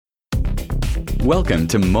Welcome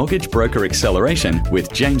to Mortgage Broker Acceleration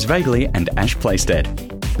with James Vagley and Ash Plaisted.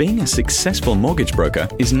 Being a successful mortgage broker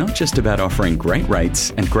is not just about offering great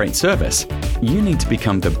rates and great service. You need to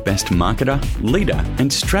become the best marketer, leader,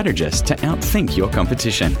 and strategist to outthink your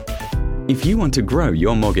competition. If you want to grow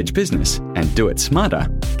your mortgage business and do it smarter,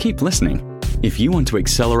 keep listening. If you want to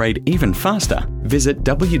accelerate even faster, visit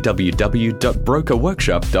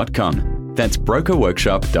www.brokerworkshop.com. That's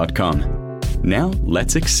brokerworkshop.com. Now,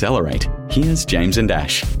 let's accelerate. Here's James and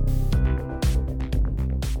Ash.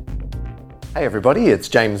 Hey everybody, it's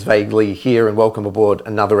James Vagley here and welcome aboard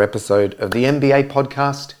another episode of the MBA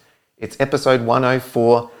podcast. It's episode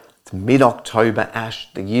 104. It's mid-October,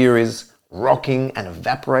 Ash. The year is rocking and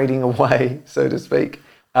evaporating away, so to speak.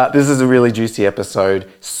 This is a really juicy episode,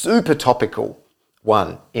 super topical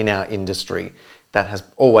one in our industry that has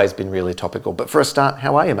always been really topical. But for a start,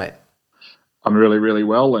 how are you, mate? I'm really, really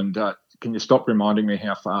well. And can you stop reminding me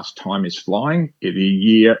how fast time is flying? The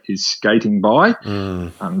year is skating by.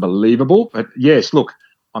 Unbelievable. But yes, look,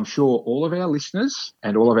 I'm sure all of our listeners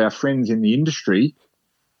and all of our friends in the industry,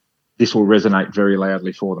 this will resonate very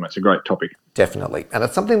loudly for them. It's a great topic. Definitely. And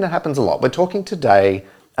it's something that happens a lot. We're talking today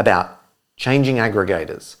about changing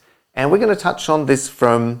aggregators. And we're going to touch on this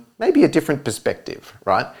from maybe a different perspective,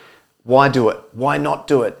 right? Why do it? Why not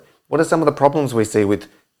do it? What are some of the problems we see with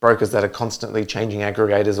brokers that are constantly changing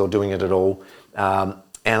aggregators or doing it at all? And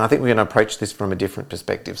I think we're going to approach this from a different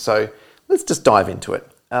perspective. So let's just dive into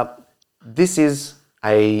it. This is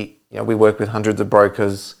we work with hundreds of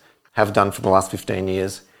brokers, have done for the last 15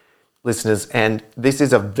 years, listeners, and this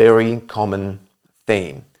is a very common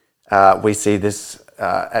theme. We see this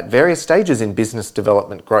at various stages in business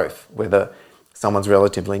development growth, whether someone's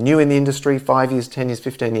relatively new in the industry, 5 years, 10 years,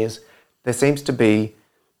 15 years, there seems to be,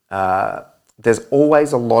 there's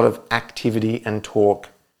always a lot of activity and talk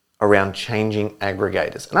around changing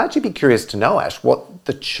aggregators. And I'd actually be curious to know, Ash, what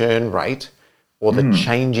the churn rate or the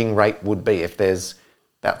changing rate would be if there's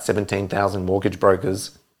about 17,000 mortgage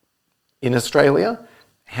brokers in Australia.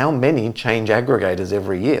 How many change aggregators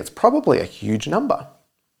every year? It's probably a huge number.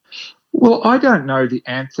 Well, I don't know the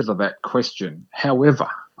answer to that question. However,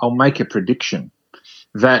 I'll make a prediction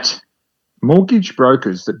that mortgage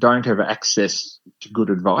brokers that don't have access to good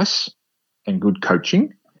advice and good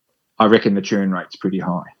coaching, I reckon the churn rate's pretty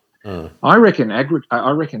high. I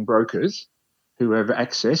reckon brokers who have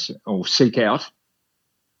access or seek out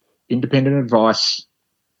independent advice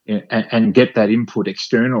and get that input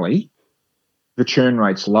externally, the churn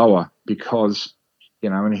rate's lower because,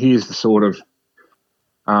 and here's the sort of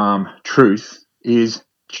truth is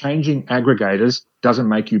changing aggregators doesn't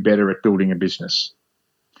make you better at building a business,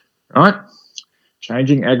 right?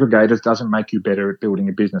 Changing aggregators doesn't make you better at building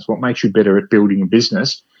a business. What makes you better at building a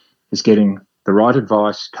business is getting the right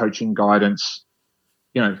advice, coaching, guidance,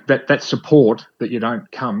 that support that you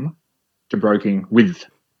don't come to broking with.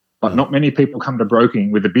 But not many people come to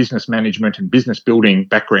broking with a business management and business building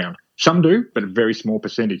background. Some do, but a very small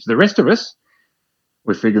percentage. The rest of us,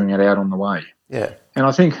 we're figuring it out on the way. Yeah. And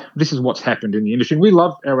I think this is what's happened in the industry. And we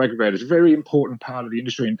love our aggregators, a very important part of the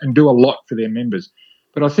industry and do a lot for their members.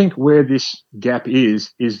 But I think where this gap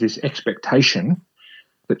is this expectation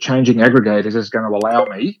that changing aggregators is going to allow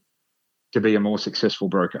me to be a more successful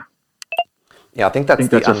broker. Yeah, I think that's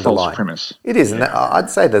the a false premise. It is. And I'd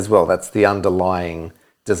say that as well, that's the underlying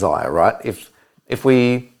desire, right? If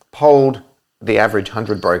we polled the average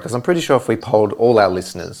 100 brokers, I'm pretty sure if we polled all our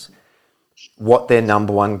listeners what their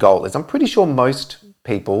number one goal is, I'm pretty sure most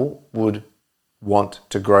people would want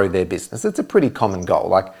to grow their business. It's a pretty common goal.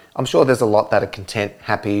 Like, I'm sure there's a lot that are content,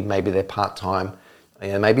 happy, maybe they're part-time,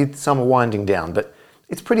 maybe some are winding down, but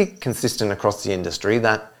it's pretty consistent across the industry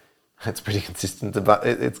that it's pretty consistent, but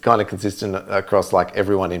it's kind of consistent across like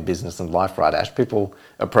everyone in business and life, right, Ash? People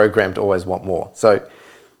are programmed to always want more. So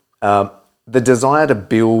the desire to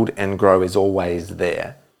build and grow is always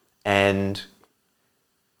there. And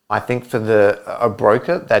I think for a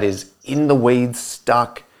broker that is in the weeds,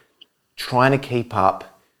 stuck, trying to keep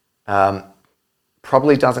up,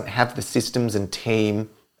 probably doesn't have the systems and team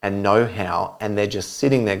and know-how, and they're just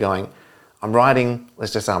sitting there going, I'm writing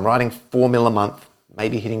 4 mil a month,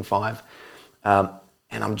 maybe hitting 5, and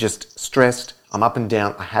I'm just stressed, I'm up and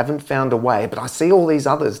down, I haven't found a way, but I see all these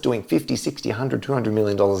others doing 50, 60, 100, $200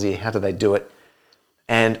 million a year, how do they do it?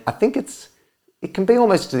 And I think it can be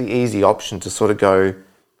almost the easy option to sort of go,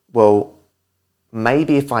 well,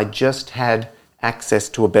 maybe if I just had access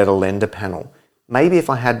to a better lender panel, maybe if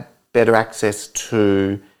I had better access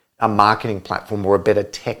to a marketing platform or a better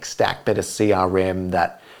tech stack, better CRM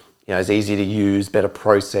that is easy to use, better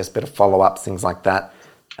process, better follow-ups, things like that,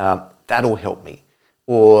 that'll help me.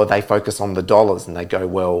 Or they focus on the dollars and they go,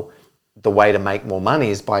 well, the way to make more money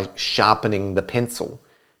is by sharpening the pencil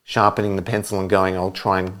and going, I'll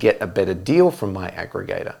try and get a better deal from my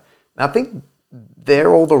aggregator. Now, I think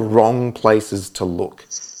they're all the wrong places to look.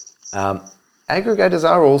 Aggregators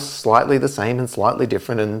are all slightly the same and slightly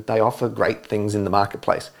different, and they offer great things in the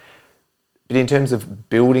marketplace. But in terms of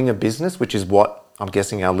building a business, which is what I'm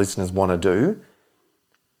guessing our listeners want to do,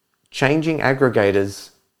 changing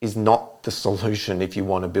aggregators is not the solution if you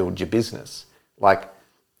want to build your business. Like,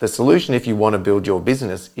 the solution if you want to build your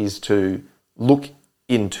business is to look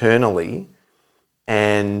internally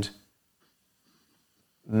and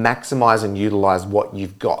maximize and utilize what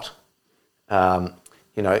you've got.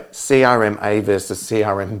 CRM A versus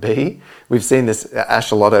CRM B. We've seen this,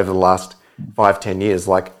 Ash, a lot over the last 5-10 years.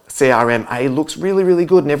 Like, CRM A looks really, really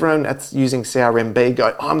good, and everyone that's using CRM B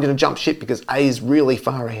go, I'm going to jump ship because A is really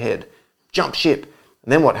far ahead. Jump ship.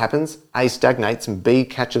 And then what happens? A stagnates and B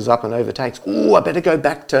catches up and overtakes. Oh, I better go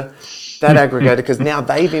back to that aggregator because now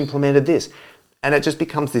they've implemented this. And it just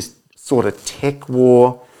becomes this sort of tech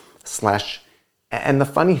war / and the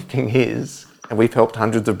funny thing is, and we've helped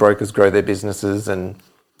hundreds of brokers grow their businesses and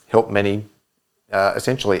helped many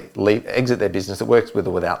essentially exit their business. It works with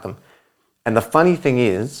or without them. And the funny thing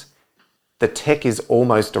is, the tech is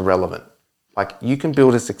almost irrelevant. Like, you can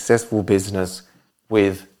build a successful business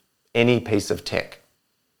with any piece of tech.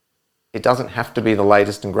 It doesn't have to be the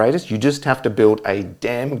latest and greatest. You just have to build a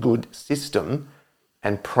damn good system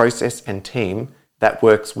and process and team that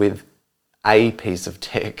works with a piece of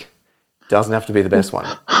tech. Doesn't have to be the best one.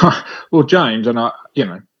 Well, James, and I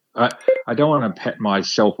don't want to pat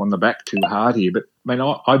myself on the back too hard here, but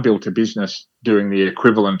I built a business doing the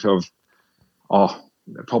equivalent of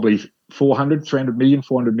probably 400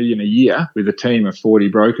 million a year with a team of 40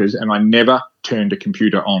 brokers, and I never turned a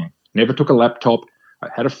computer on. Never took a laptop. I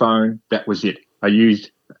had a phone. That was it.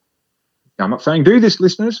 I'm not saying do this,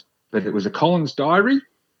 listeners, but it was a Collins diary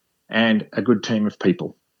and a good team of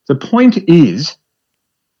people. The point is,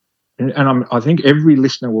 and I think every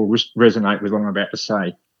listener will resonate with what I'm about to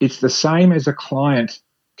say, it's the same as a client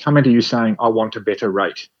coming to you saying, I want a better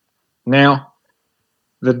rate. Now,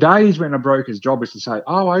 the days when a broker's job is to say,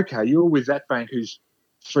 oh, okay, you're with that bank who's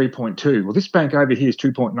 3.2. Well, this bank over here is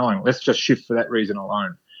 2.9. Let's just shift for that reason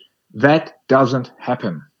alone. That doesn't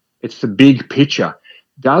happen. It's the big picture.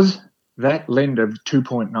 Does that lender of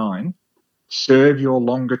 2.9 serve your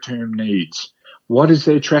longer-term needs? What is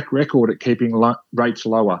their track record at keeping rates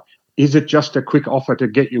lower? Is it just a quick offer to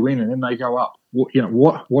get you in and then they go up?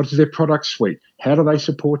 What is their product suite? How do they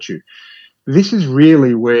support you? This is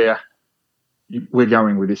really where we're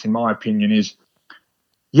going with this, in my opinion, is,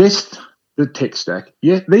 yes, the tech stack.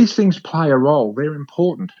 Yeah, these things play a role. They're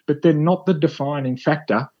important, but they're not the defining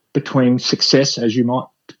factor between success, as you might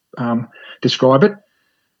describe it,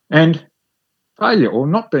 and failure or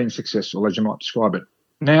not being successful, as you might describe it.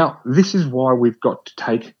 Now, this is why we've got to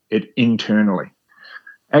take it internally.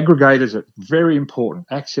 Aggregators are very important.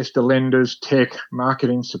 Access to lenders, tech,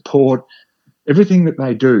 marketing, support, everything that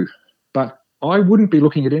they do. But I wouldn't be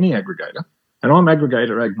looking at any aggregator, and I'm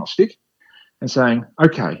aggregator agnostic, and saying,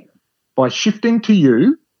 okay, by shifting to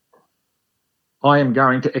you, I am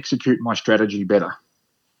going to execute my strategy better.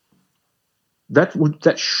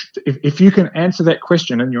 If you can answer that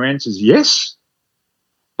question and your answer is yes,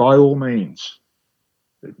 by all means,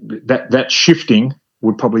 that shifting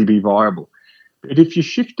would probably be viable. But if your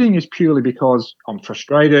shifting is purely because I'm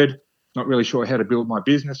frustrated, not really sure how to build my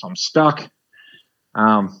business, I'm stuck,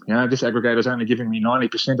 this aggregator's only giving me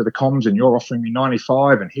 90% of the comms and you're offering me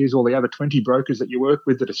 95, and here's all the other 20 brokers that you work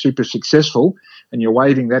with that are super successful, and you're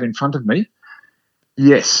waving that in front of me.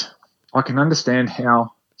 Yes, I can understand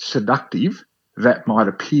how seductive that might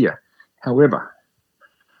appear. However,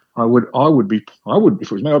 I would, if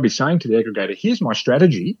it was me, I'd be saying to the aggregator, here's my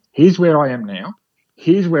strategy, here's where I am now,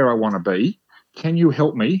 here's where I want to be. Can you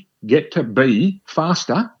help me get to B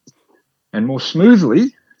faster and more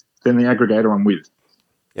smoothly than the aggregator I'm with?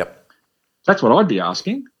 Yep. That's what I'd be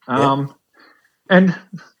asking. Yep. And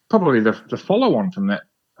probably the follow-on from that,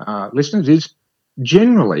 listeners, is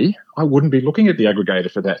generally I wouldn't be looking at the aggregator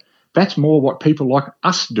for that. That's more what people like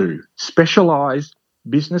us do, specialised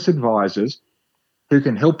business advisors who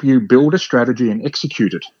can help you build a strategy and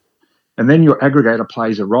execute it. And then your aggregator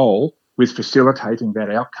plays a role with facilitating that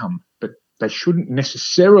outcome. But they shouldn't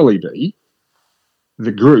necessarily be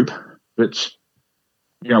the group that's,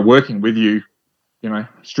 working with you,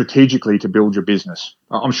 strategically to build your business.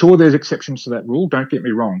 I'm sure there's exceptions to that rule, don't get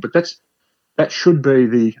me wrong, but that should be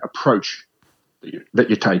the approach that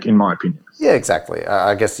you take, in my opinion. Yeah, exactly.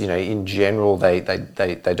 I guess, in general, they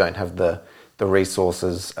don't have the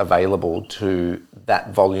resources available to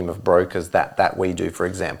that volume of brokers that we do, for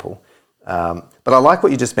example. But I like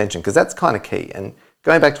what you just mentioned, because that's kind of key. And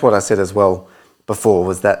going back to what I said as well before,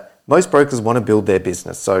 was that most brokers want to build their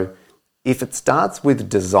business. So if it starts with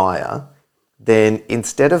desire, then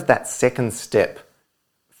instead of that second step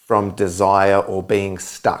from desire or being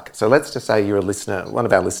stuck. So let's just say you're a listener, one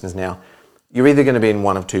of our listeners now, you're either going to be in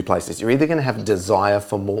one of two places. You're either going to have desire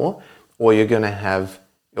for more, or you're going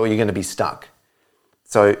to be stuck.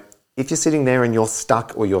 So if you're sitting there and you're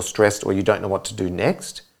stuck, or you're stressed, or you don't know what to do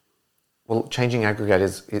next, well, changing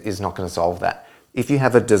aggregators is not going to solve that. If you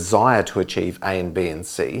have a desire to achieve A and B and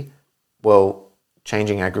C, well,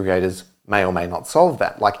 changing aggregators may or may not solve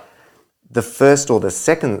that. Like the first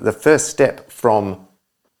step from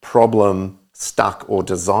problem, stuck, or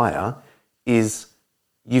desire is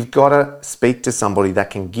you've got to speak to somebody that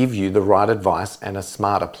can give you the right advice and a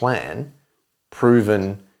smarter plan,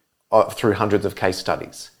 proven through hundreds of case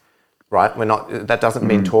studies, right? That doesn't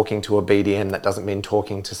mean talking to a BDM. That doesn't mean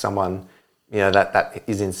talking to someone, that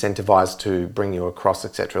is incentivized to bring you across,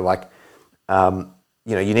 etc.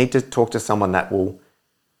 You need to talk to someone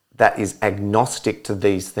that is agnostic to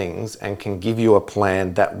these things and can give you a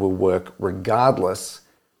plan that will work regardless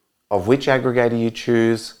of which aggregator you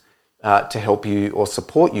choose to help you or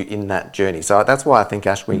support you in that journey. So that's why I think,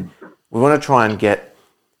 Ash, we want to try and get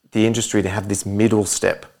the industry to have this middle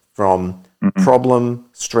step from problem,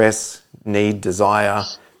 stress, need, desire,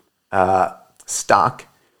 stuck.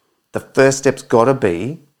 The first step's got to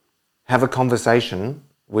be have a conversation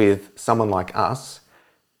with someone like us,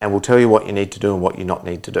 and we'll tell you what you need to do and what you not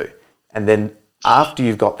need to do. And then after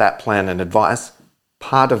you've got that plan and advice,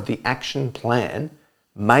 part of the action plan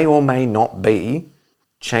may or may not be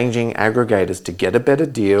changing aggregators to get a better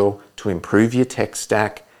deal, to improve your tech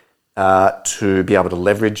stack, to be able to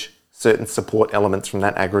leverage certain support elements from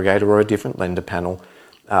that aggregator or a different lender panel.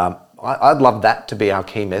 I'd love that to be our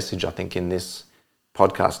key message, I think, in this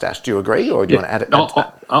podcast, Ash. Do you agree, or do you want to add it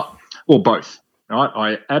to that? Well, both. Right?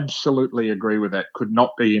 I absolutely agree with that. Could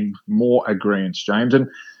not be in more agreement, James. And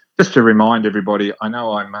just to remind everybody, I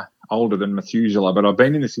know I'm older than Methuselah, but I've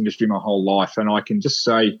been in this industry my whole life, and I can just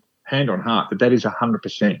say, hand on heart, that is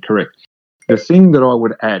 100% correct. The thing that I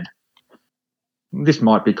would add, this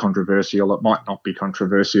might be controversial, it might not be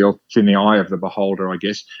controversial. It's in the eye of the beholder, I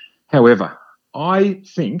guess. However, I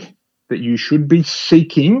think that you should be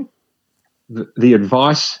seeking the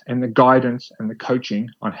advice and the guidance and the coaching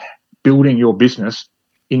on building your business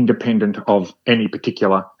independent of any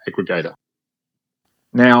particular aggregator.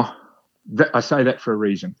 Now, I say that for a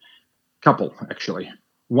reason. Couple, actually.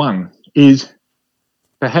 One is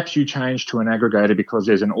perhaps you change to an aggregator because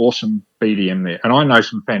there's an awesome BDM there. And I know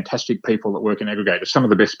some fantastic people that work in aggregators, some of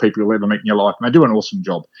the best people you'll ever meet in your life, and they do an awesome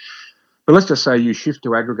job. But let's just say you shift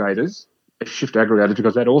aggregators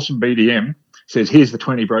because that awesome BDM says, here's the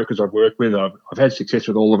 20 brokers I've worked with, I've had success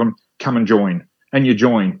with all of them, come and join. And you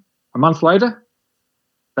join. A month later,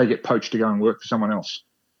 they get poached to go and work for someone else.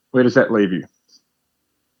 Where does that leave you?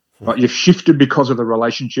 Right, you've shifted because of the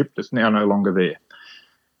relationship that's now no longer there.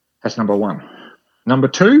 That's number one. Number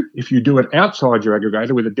two, if you do it outside your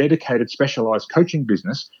aggregator with a dedicated specialised coaching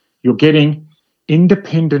business, you're getting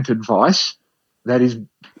independent advice that is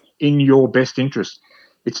in your best interest.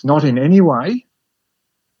 It's not in any way,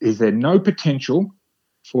 is there no potential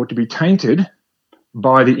for it to be tainted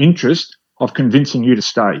by the interest of convincing you to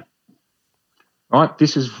stay. Right?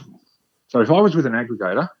 So if I was with an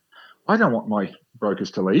aggregator, I don't want my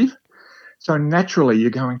brokers to leave. So naturally,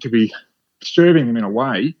 you're going to be serving them in a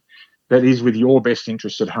way that is with your best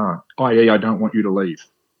interests at heart, i.e. I don't want you to leave.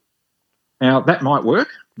 Now, that might work,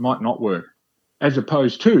 might not work, as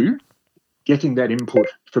opposed to getting that input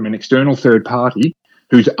from an external third party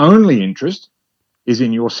whose only interest is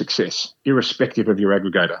in your success, irrespective of your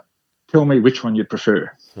aggregator. Tell me which one you'd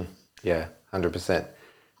prefer. Yeah, 100%.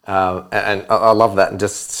 And I love that. And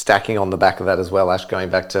just stacking on the back of that as well, Ash, going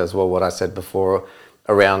back to as well what I said before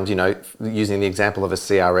around, using the example of a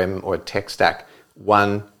CRM or a tech stack.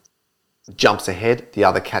 One jumps ahead, the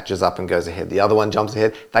other catches up and goes ahead. The other one jumps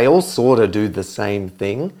ahead. They all sort of do the same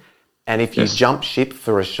thing. And if you jump ship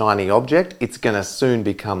for a shiny object, it's going to soon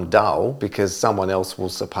become dull because someone else will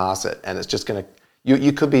surpass it. And it's just going to,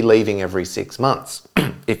 you could be leaving every 6 months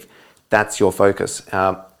if that's your focus.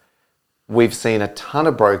 We've seen a ton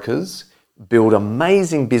of brokers build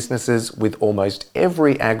amazing businesses with almost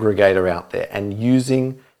every aggregator out there and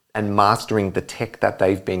using and mastering the tech that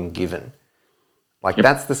they've been given.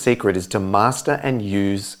 That's the secret, is to master and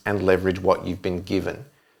use and leverage what you've been given.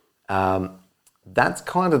 That's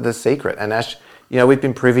kind of the secret. And Ash, we've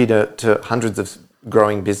been privy to hundreds of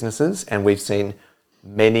growing businesses, and we've seen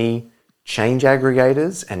many change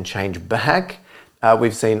aggregators and change back.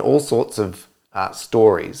 We've seen all sorts of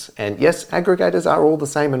stories. And yes, aggregators are all the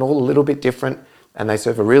same and all a little bit different, and they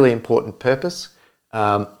serve a really important purpose.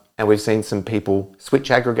 And we've seen some people switch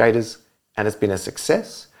aggregators and it's been a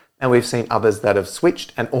success. And we've seen others that have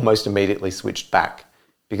switched and almost immediately switched back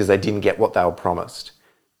because they didn't get what they were promised.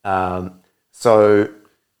 So,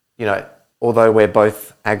 although we're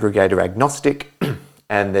both aggregator agnostic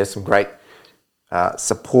and there's some great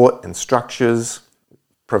support and structures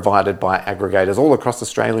provided by aggregators all across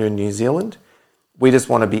Australia and New Zealand, we just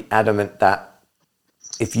want to be adamant that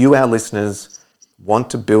if you, our listeners, want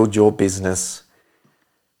to build your business,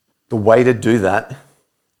 the way to do that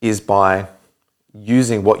is by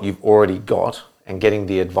using what you've already got and getting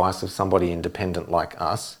the advice of somebody independent like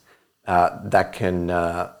us that can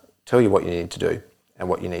tell you what you need to do and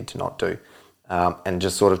what you need to not do. And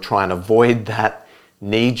just sort of try and avoid that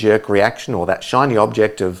knee-jerk reaction or that shiny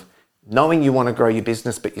object of knowing you want to grow your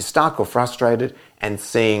business but you're stuck or frustrated and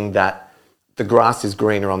seeing that the grass is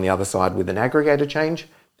greener on the other side with an aggregator change.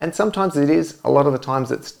 And sometimes it is, a lot of the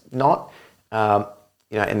times it's not. And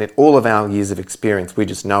in all of our years of experience, we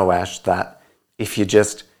just know, Ash, that if you're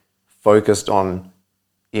just focused on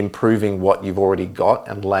improving what you've already got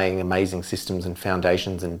and laying amazing systems and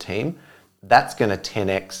foundations and team, that's going to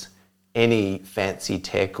 10x any fancy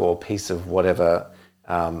tech or piece of whatever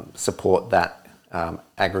support that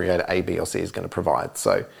aggregator A, B or C is going to provide.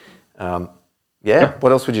 So,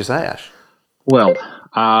 what else would you say, Ash? Well,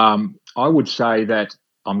 I would say that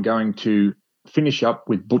I'm going to finish up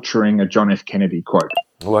with butchering a John F. Kennedy quote.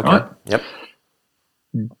 Okay. Right? Yep.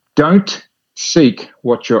 Don't seek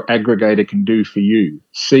what your aggregator can do for you.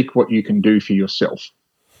 Seek what you can do for yourself.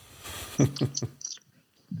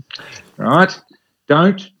 Right?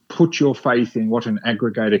 Don't put your faith in what an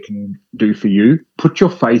aggregator can do for you. Put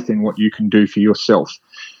your faith in what you can do for yourself.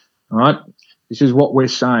 All right? This is what we're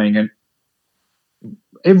saying. And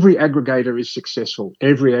every aggregator is successful.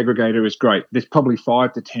 Every aggregator is great. There's probably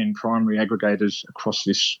 5 to 10 primary aggregators across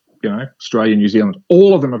this, Australia, New Zealand.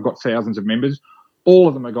 All of them have got thousands of members. All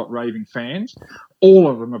of them have got raving fans. All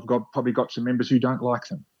of them have probably got some members who don't like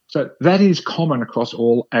them. So that is common across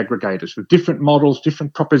all aggregators with different models,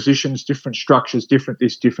 different propositions, different structures, different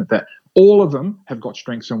this, different that. All of them have got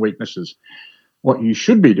strengths and weaknesses. What you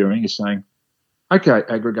should be doing is saying, okay,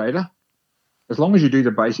 aggregator, as long as you do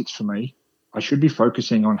the basics for me, I should be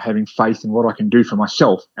focusing on having faith in what I can do for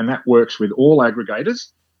myself. And that works with all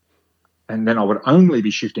aggregators. And then I would only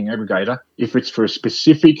be shifting aggregator if it's for a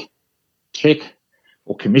specific tech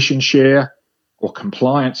or commission share or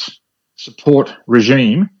compliance support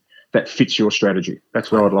regime that fits your strategy.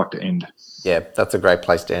 That's where I'd like to end. Yeah, that's a great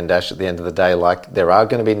place to end, Ash. At the end of the day, there are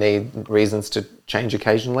going to be reasons to change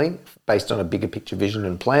occasionally based on a bigger picture vision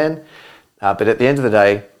and plan. But at the end of the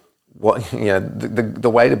day, the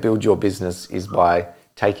way to build your business is by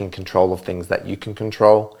taking control of things that you can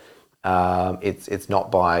control. It's not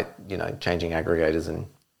by changing aggregators and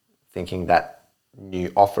thinking that new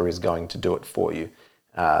offer is going to do it for you.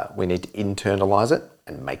 We need to internalize it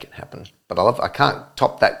and make it happen. But I can't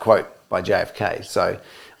top that quote by JFK, so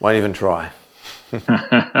won't even try.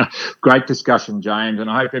 Great discussion, James, and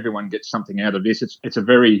I hope everyone gets something out of this. It's a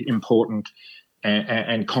very important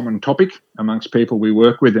and common topic amongst people we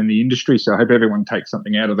work with in the industry. So I hope everyone takes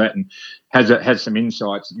something out of that and has some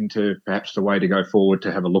insights into perhaps the way to go forward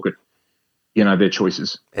to have a look at, their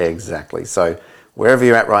choices. Exactly. So wherever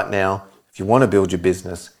you're at right now, if you want to build your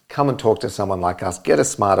business, come and talk to someone like us, get a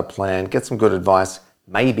smarter plan, get some good advice.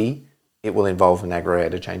 Maybe it will involve an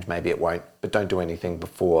aggregator change, maybe it won't, but don't do anything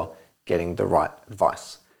before getting the right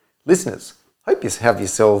advice. Listeners, hope you have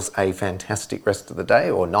yourselves a fantastic rest of the day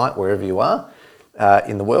or night, wherever you are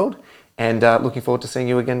in the world, and looking forward to seeing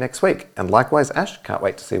you again next week. And likewise, Ash, can't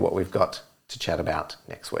wait to see what we've got to chat about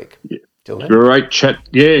next week. Yeah. Till then. Great chat.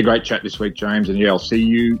 Yeah, great chat this week, James. And I'll see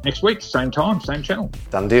you next week, same time, same channel.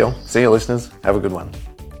 Done deal. See you, listeners. Have a good one.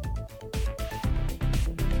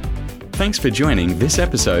 Thanks for joining this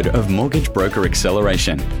episode of Mortgage Broker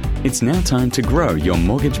Acceleration. It's now time to grow your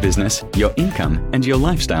mortgage business, your income, and your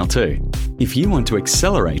lifestyle too. If you want to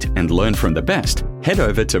accelerate and learn from the best, head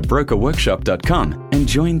over to brokerworkshop.com and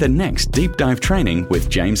join the next deep dive training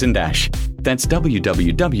with James and Ash. That's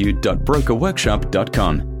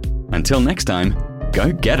www.brokerworkshop.com. Until next time,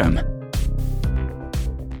 go get 'em.